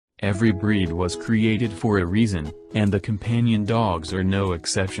Every breed was created for a reason, and the companion dogs are no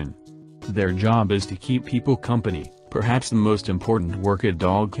exception. Their job is to keep people company, perhaps the most important work a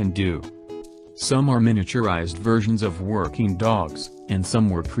dog can do. Some are miniaturized versions of working dogs, and some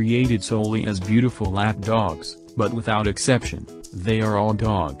were created solely as beautiful lap dogs, but without exception, they are all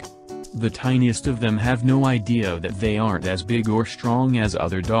dog. The tiniest of them have no idea that they aren't as big or strong as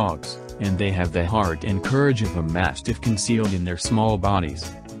other dogs, and they have the heart and courage of a mastiff concealed in their small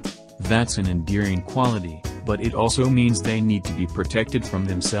bodies. That's an endearing quality, but it also means they need to be protected from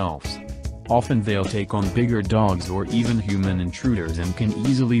themselves. Often they'll take on bigger dogs or even human intruders and can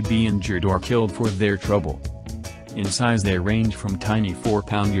easily be injured or killed for their trouble. In size they range from tiny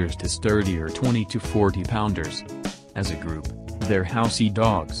 4-pounders to sturdier 20 to 40-pounders. As a group, they're housey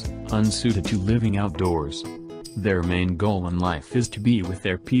dogs, unsuited to living outdoors. Their main goal in life is to be with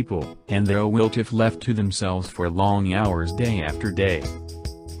their people, and they'll wilt if left to themselves for long hours day after day.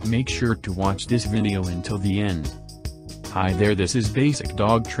 Make sure to watch this video until the end. Hi there, this is Basic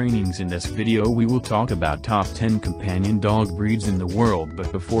Dog Trainings. In this video we will talk about top 10 companion dog breeds in the world,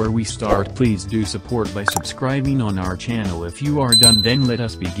 but before we start please do support by subscribing on our channel. If you are done then let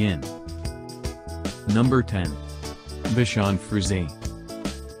us begin. Number 10. Bichon Frise.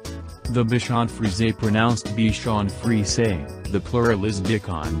 The Bichon Frise, pronounced Bichon Frise, the plural is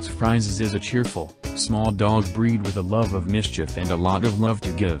Bichons Frises, is a cheerful, small dog breed with a love of mischief and a lot of love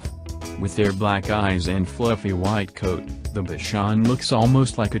to give. With their black eyes and fluffy white coat, the Bichon looks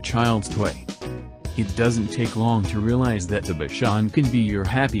almost like a child's toy. It doesn't take long to realize that the Bichon can be your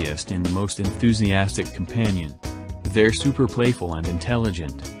happiest and most enthusiastic companion. They're super playful and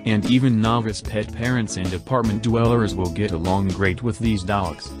intelligent, and even novice pet parents and apartment dwellers will get along great with these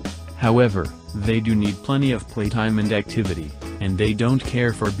dogs. However, they do need plenty of playtime and activity, and they don't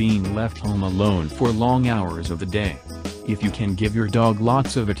care for being left home alone for long hours of the day. If you can give your dog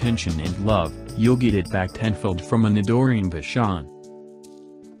lots of attention and love, you'll get it back tenfold from an adoring Bichon.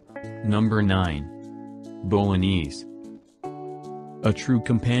 Number 9. Bolognese. A true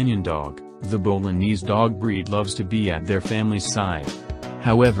companion dog, the Bolognese dog breed loves to be at their family's side.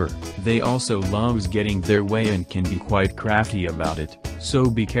 However, they also loves getting their way and can be quite crafty about it,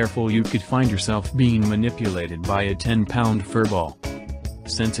 so be careful, you could find yourself being manipulated by a 10-pound furball.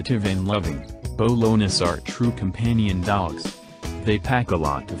 Sensitive and loving, Bolognese are true companion dogs. They pack a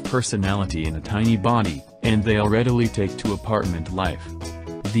lot of personality in a tiny body, and they'll readily take to apartment life.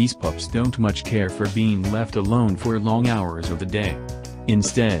 These pups don't much care for being left alone for long hours of the day.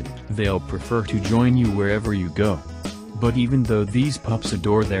 Instead, they'll prefer to join you wherever you go. But even though these pups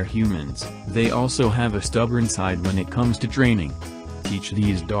adore their humans, they also have a stubborn side when it comes to training. Teach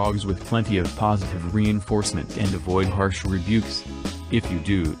these dogs with plenty of positive reinforcement and avoid harsh rebukes. If you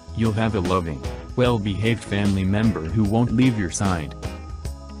do, you'll have a loving, well-behaved family member who won't leave your side.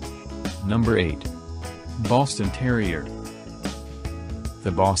 Number 8. Boston Terrier.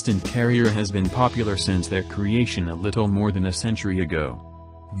 The Boston Terrier has been popular since their creation a little more than a century ago.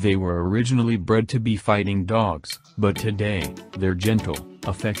 They were originally bred to be fighting dogs, but today, they're gentle,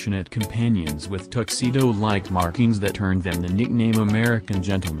 affectionate companions with tuxedo-like markings that earned them the nickname American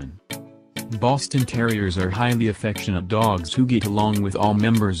Gentlemen. Boston Terriers are highly affectionate dogs who get along with all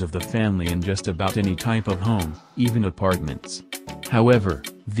members of the family in just about any type of home, even apartments. However,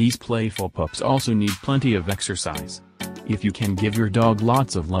 these playful pups also need plenty of exercise. If you can give your dog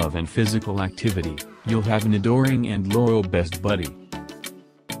lots of love and physical activity, you'll have an adoring and loyal best buddy.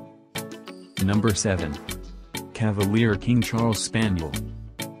 Number 7. Cavalier King Charles Spaniel.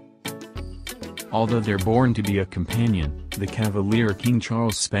 Although they're born to be a companion, the Cavalier King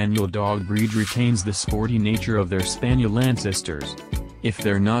Charles Spaniel dog breed retains the sporty nature of their Spaniel ancestors. If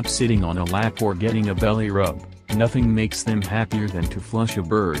they're not sitting on a lap or getting a belly rub, nothing makes them happier than to flush a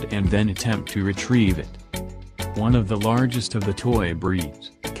bird and then attempt to retrieve it. One of the largest of the toy breeds,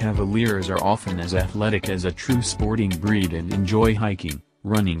 Cavaliers are often as athletic as a true sporting breed and enjoy hiking,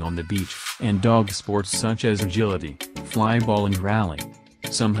 running on the beach, and dog sports such as agility, flyball and rally.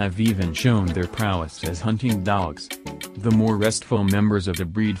 Some have even shown their prowess as hunting dogs. The more restful members of the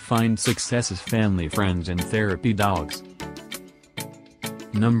breed find success as family friends and therapy dogs.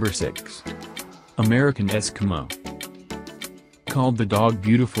 Number 6. American Eskimo. Called the dog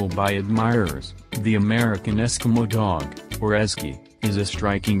beautiful by admirers, the American Eskimo dog, or Esky, is a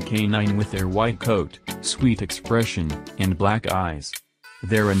striking canine with their white coat, sweet expression, and black eyes.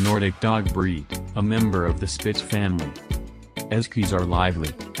 They're a Nordic dog breed, a member of the Spitz family. Eskies are lively,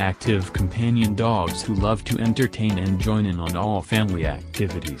 active companion dogs who love to entertain and join in on all family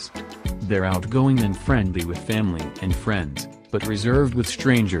activities. They're outgoing and friendly with family and friends, but reserved with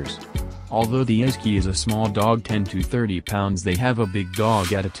strangers. Although the Husky is a small dog 10 to 30 pounds, they have a big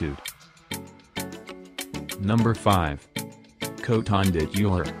dog attitude. Number 5.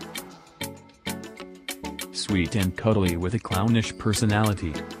 Coton-Ditueler. Sweet and cuddly with a clownish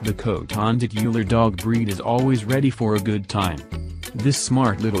personality, the Coton-Ditueler dog breed is always ready for a good time. This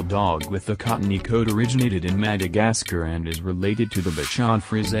smart little dog with the cottony coat originated in Madagascar and is related to the Bichon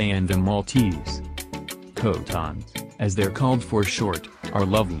Frise and the Maltese. Cotons, as they're called for short, are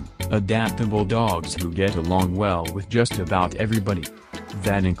loving, adaptable dogs who get along well with just about everybody.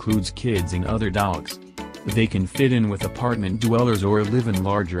 That includes kids and other dogs. They can fit in with apartment dwellers or live in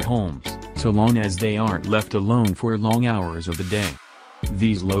larger homes, so long as they aren't left alone for long hours of the day.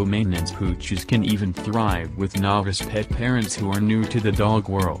 These low-maintenance pooches can even thrive with novice pet parents who are new to the dog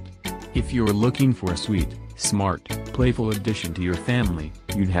world. If you're looking for a sweet, smart, playful addition to your family,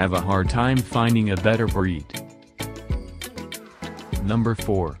 you'd have a hard time finding a better breed. Number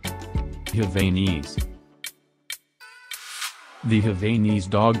 4. Havanese. The Havanese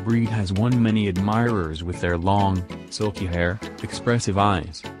dog breed has won many admirers with their long, silky hair, expressive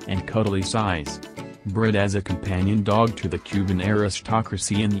eyes, and cuddly size. Bred as a companion dog to the Cuban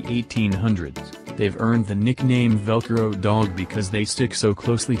aristocracy in the 1800s, they've earned the nickname Velcro dog because they stick so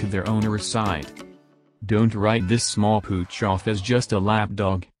closely to their owner's side. Don't write this small pooch off as just a lap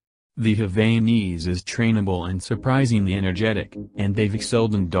dog. The Havanese is trainable and surprisingly energetic, and they've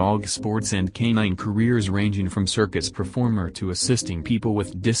excelled in dog sports and canine careers ranging from circus performer to assisting people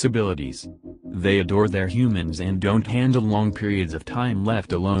with disabilities. They adore their humans and don't handle long periods of time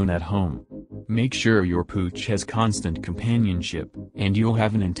left alone at home. Make sure your pooch has constant companionship, and you'll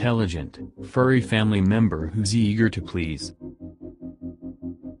have an intelligent, furry family member who's eager to please.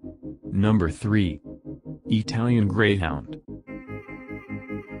 Number 3. Italian Greyhound.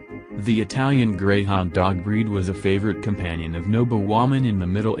 The Italian Greyhound dog breed was a favorite companion of noblewomen in the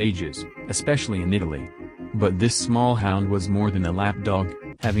Middle Ages, especially in Italy. But this small hound was more than a lap dog,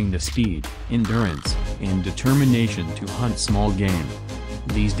 having the speed, endurance, and determination to hunt small game.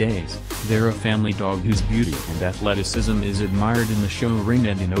 These days, they're a family dog whose beauty and athleticism is admired in the show ring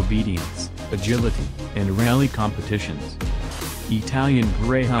and in obedience, agility, and rally competitions. Italian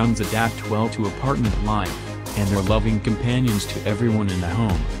Greyhounds adapt well to apartment life, and are loving companions to everyone in the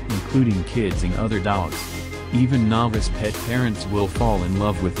home, including kids and other dogs. Even novice pet parents will fall in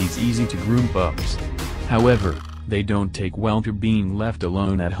love with these easy-to-groom pups. However, they don't take well to being left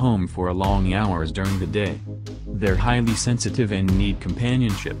alone at home for long hours during the day. They're highly sensitive and need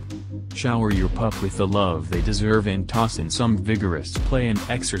companionship. Shower your pup with the love they deserve and toss in some vigorous play and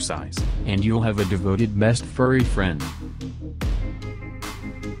exercise, and you'll have a devoted best furry friend.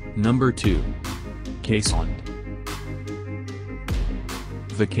 Number 2. Casehound.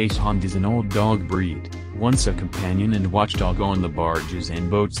 The Casehound is an old dog breed, once a companion and watchdog on the barges and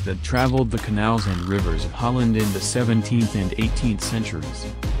boats that traveled the canals and rivers of Holland in the 17th and 18th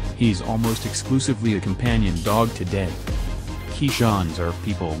centuries. He's almost exclusively a companion dog today. Casehounds are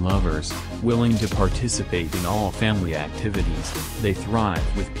people lovers, willing to participate in all family activities. They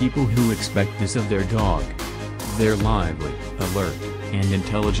thrive with people who expect this of their dog. Their lively, alert, and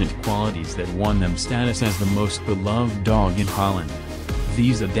intelligent qualities that won them status as the most beloved dog in Holland.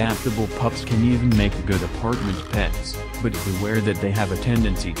 These adaptable pups can even make good apartment pets, but beware that they have a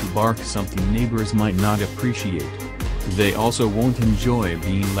tendency to bark something neighbors might not appreciate. They also won't enjoy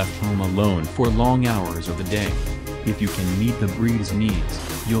being left home alone for long hours of the day. If you can meet the breed's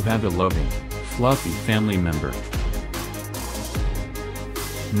needs, you'll have a loving, fluffy family member.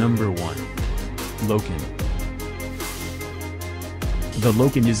 Number 1. Loken. The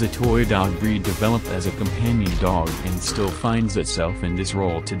Loken is a toy dog breed developed as a companion dog and still finds itself in this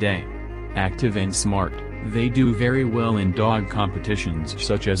role today. Active and smart, they do very well in dog competitions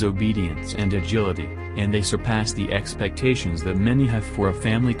such as obedience and agility, and they surpass the expectations that many have for a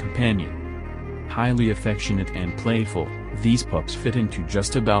family companion. Highly affectionate and playful, these pups fit into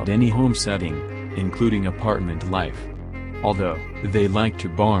just about any home setting, including apartment life. Although, they like to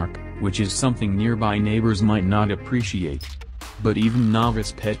bark, which is something nearby neighbors might not appreciate. But even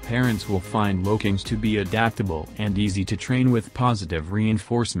novice pet parents will find Lokens to be adaptable and easy to train with positive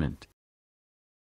reinforcement.